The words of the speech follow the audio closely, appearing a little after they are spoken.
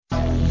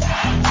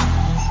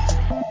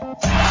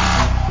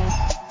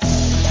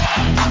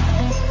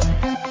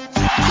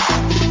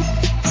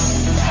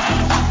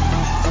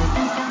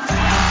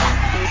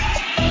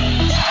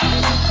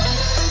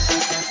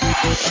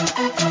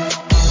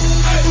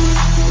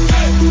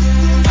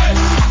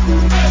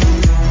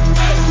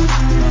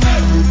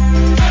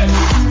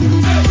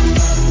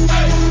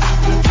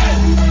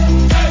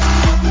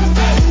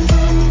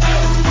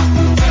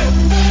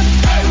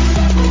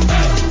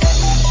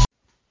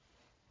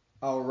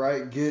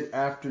Good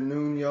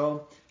afternoon,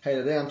 y'all. Hey,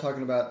 today I'm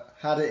talking about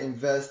how to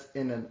invest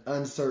in an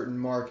uncertain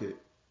market,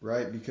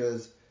 right?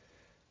 Because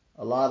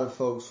a lot of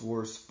folks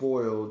were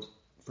spoiled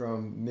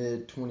from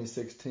mid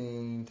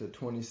 2016 to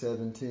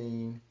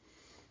 2017.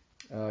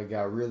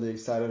 Got really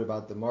excited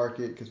about the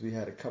market because we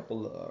had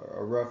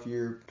a rough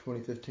year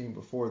 2015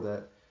 before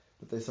that,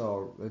 but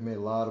they made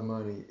a lot of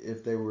money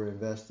if they were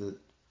invested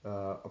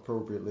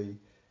appropriately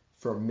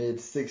from mid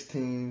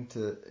 16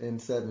 to in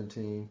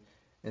 17,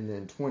 and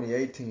then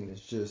 2018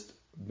 has just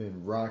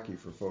been rocky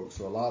for folks.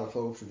 So a lot of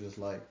folks are just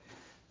like,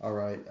 all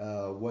right,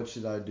 what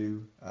should I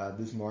do?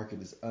 This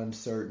market is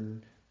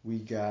uncertain. We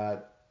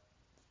got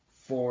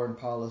foreign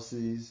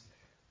policies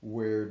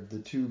where the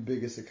two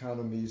biggest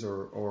economies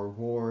are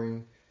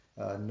warring.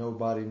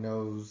 Nobody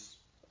knows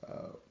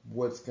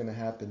what's going to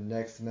happen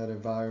next in that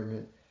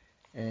environment.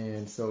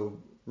 And so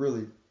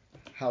really,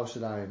 how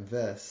should I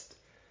invest?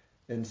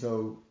 And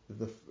so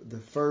the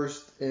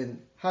first,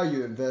 and how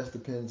you invest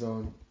depends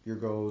on your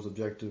goals,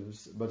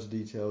 objectives, a bunch of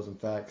details and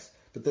facts.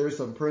 But there are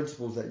some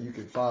principles that you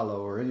can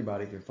follow, or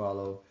anybody can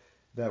follow,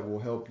 that will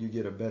help you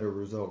get a better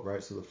result,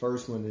 right? So the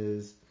first one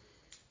is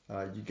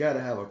you got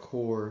to have a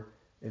core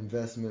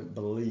investment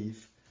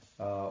belief,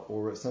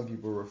 or what some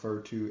people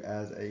refer to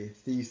as a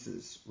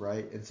thesis,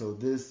 right? And so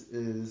this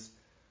is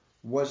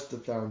what's the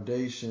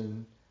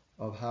foundation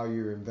of how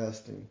you're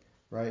investing,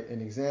 right?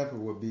 An example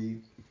would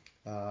be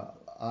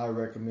I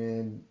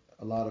recommend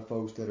a lot of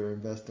folks that are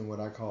investing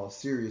what I call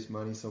serious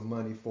money, so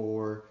money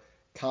for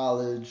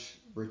college,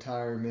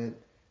 retirement,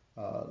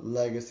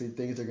 legacy,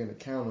 things they're going to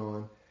count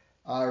on.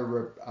 I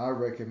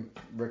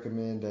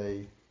recommend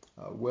a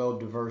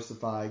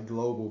well-diversified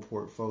global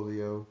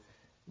portfolio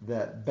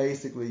that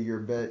basically your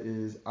bet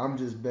is I'm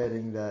just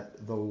betting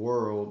that the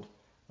world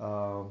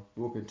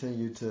will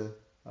continue to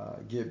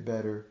get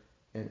better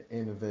and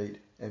innovate,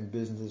 and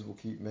businesses will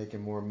keep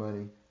making more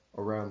money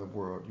around the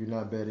world. You're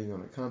not betting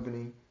on a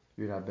company.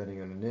 You're not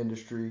betting on an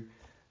industry.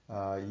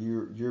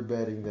 You're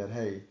betting that,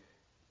 hey,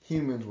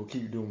 humans will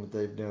keep doing what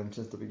they've done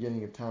since the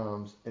beginning of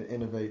times and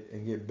innovate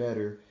and get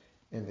better,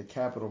 and the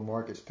capital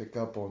markets pick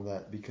up on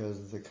that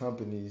because the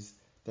companies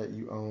that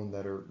you own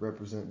that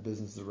represent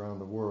businesses around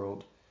the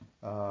world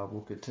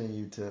will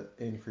continue to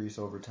increase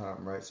over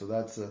time, right? So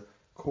that's a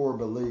core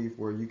belief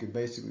where you can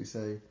basically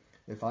say,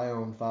 if I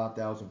own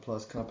 5,000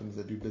 plus companies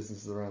that do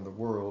businesses around the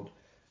world,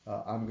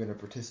 I'm going to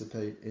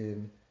participate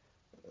in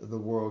the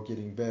world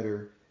getting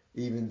better,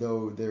 even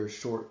though there's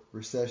short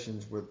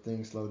recessions where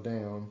things slow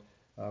down.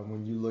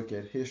 When you look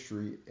at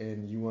history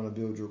and you want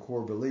to build your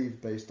core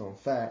belief based on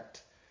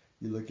fact,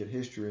 you look at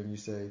history and you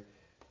say,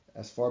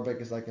 as far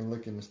back as I can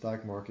look in the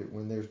stock market,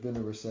 when there's been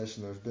a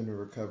recession, there's been a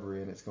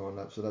recovery and it's going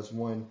up. So that's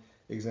one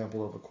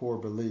example of a core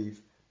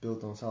belief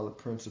built on solid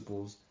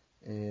principles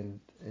and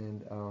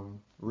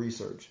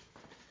research.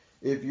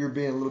 If you're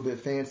being a little bit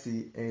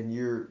fancy and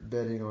you're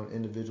betting on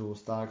individual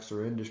stocks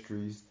or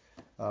industries,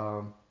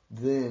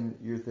 then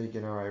you're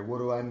thinking, all right, what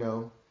do I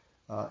know?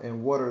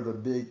 And what are the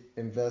big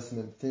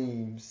investment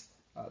themes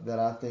that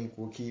I think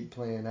will keep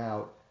playing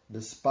out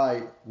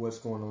despite what's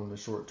going on in the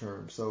short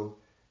term? So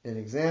an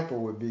example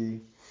would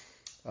be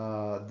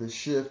the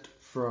shift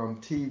from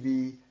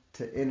TV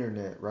to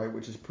internet, right,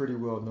 which is pretty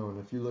well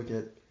known. If you look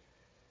at,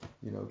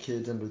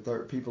 kids under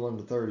 30, people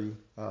under 30,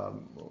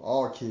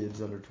 all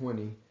kids under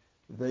 20,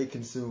 they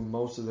consume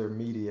most of their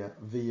media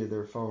via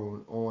their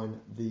phone on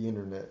the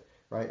internet,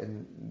 right?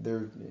 And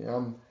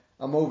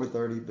I'm over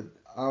 30, but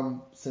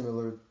I'm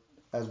similar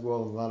as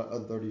well as a lot of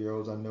other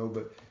 30-year-olds I know.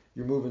 But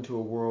you're moving to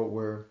a world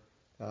where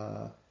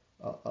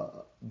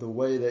the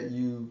way that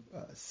you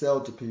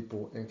sell to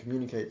people and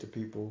communicate to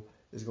people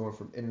is going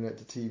from internet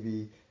to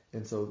TV,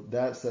 and so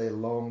that's a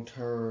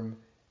long-term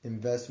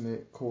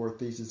investment core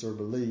thesis or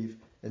belief.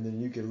 And then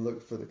you can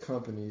look for the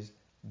companies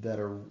that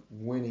are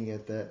winning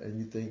at that and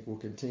you think will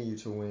continue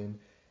to win.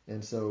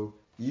 And so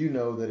you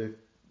know that if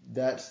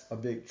that's a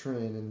big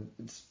trend and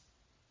it's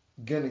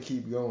going to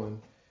keep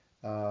going,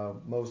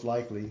 most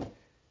likely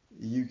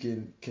you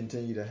can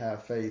continue to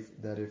have faith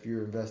that if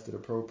you're invested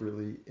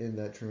appropriately in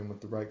that trend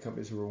with the right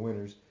companies who are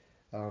winners,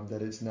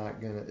 that it's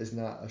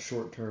not a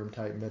short-term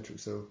type metric.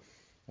 So,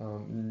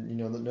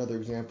 another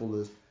example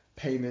is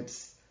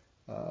payments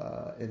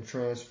and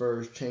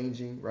transfers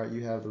changing, right?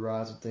 You have the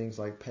rise of things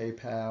like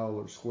PayPal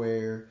or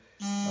Square.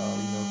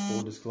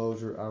 Full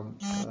disclosure,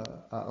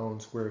 I own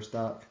Square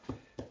stock.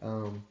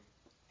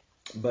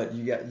 But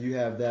you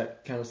have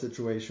that kind of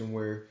situation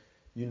where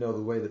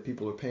the way that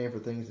people are paying for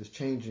things is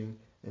changing,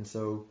 and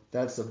so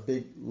that's a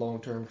big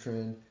long-term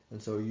trend.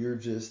 And so you're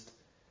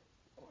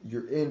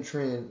in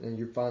trend, and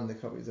you're finding the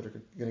companies that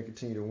are going to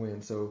continue to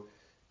win. So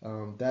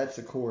that's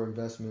a core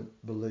investment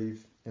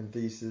belief and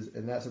thesis,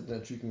 and that's something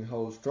that you can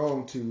hold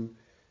strong to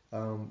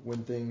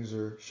when things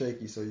are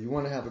shaky. So you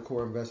want to have a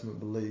core investment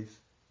belief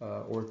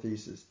or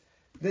thesis.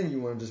 Then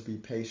you want to just be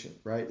patient,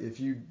 right? If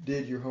you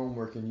did your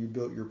homework and you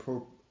built your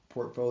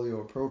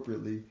portfolio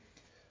appropriately,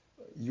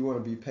 you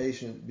want to be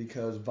patient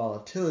because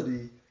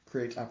volatility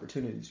creates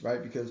opportunities,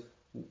 right? Because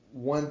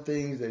one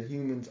thing that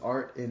humans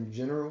aren't in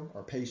general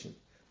are patient.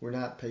 We're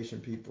not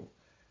patient people.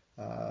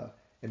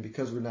 And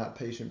because we're not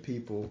patient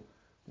people,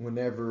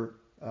 whenever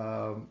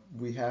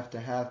we have to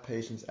have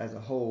patience as a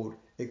whole,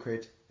 it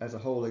creates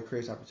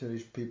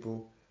opportunities for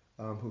people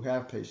who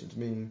have patience.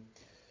 Meaning,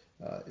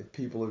 if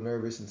people are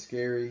nervous and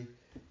scary,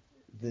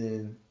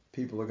 then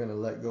people are going to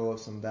let go of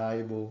some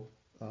valuable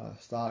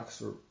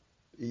stocks or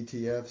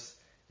ETFs,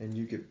 and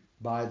you could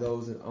buy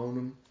those and own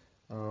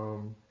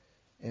them,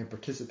 and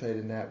participate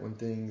in that when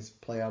things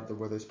play out the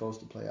way they're supposed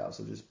to play out.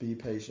 So just be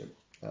patient.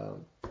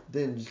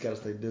 Then you just got to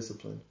stay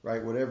disciplined,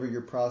 right? Whatever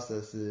your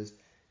process is,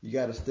 you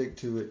got to stick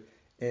to it.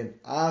 And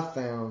I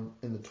found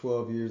in the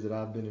 12 years that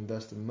I've been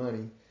investing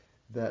money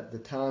that the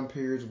time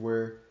periods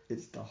where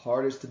it's the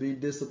hardest to be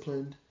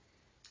disciplined,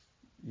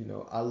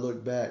 I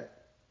look back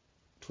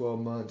 12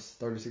 months,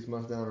 36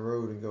 months down the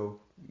road and go,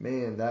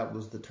 man, that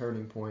was the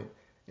turning point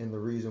and the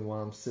reason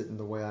why I'm sitting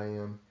the way I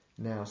am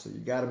now. So you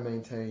got to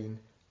maintain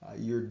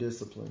your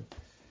discipline.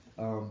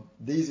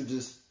 These are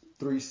just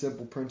 3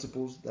 simple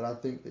principles that I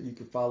think that you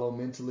could follow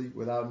mentally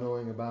without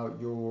knowing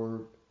about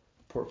your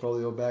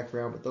portfolio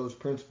background, but those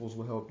principles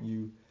will help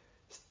you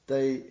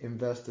stay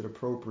invested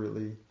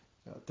appropriately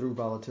through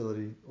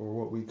volatility, or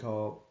what we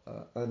call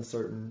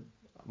uncertain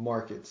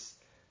markets.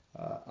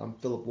 I'm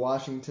Philip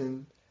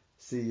Washington,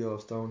 CEO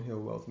of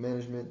Stonehill Wealth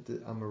Management.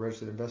 I'm a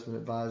registered investment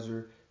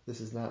advisor.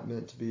 This is not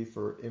meant to be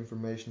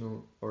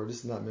this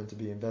is not meant to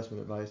be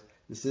investment advice.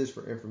 This is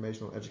for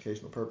informational,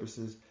 educational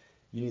purposes.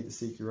 You need to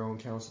seek your own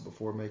counsel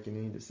before making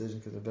any decision,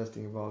 because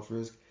investing involves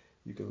risk.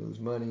 You can lose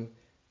money.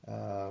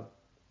 I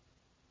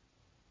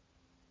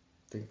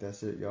think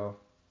that's it, y'all.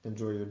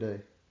 Enjoy your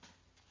day.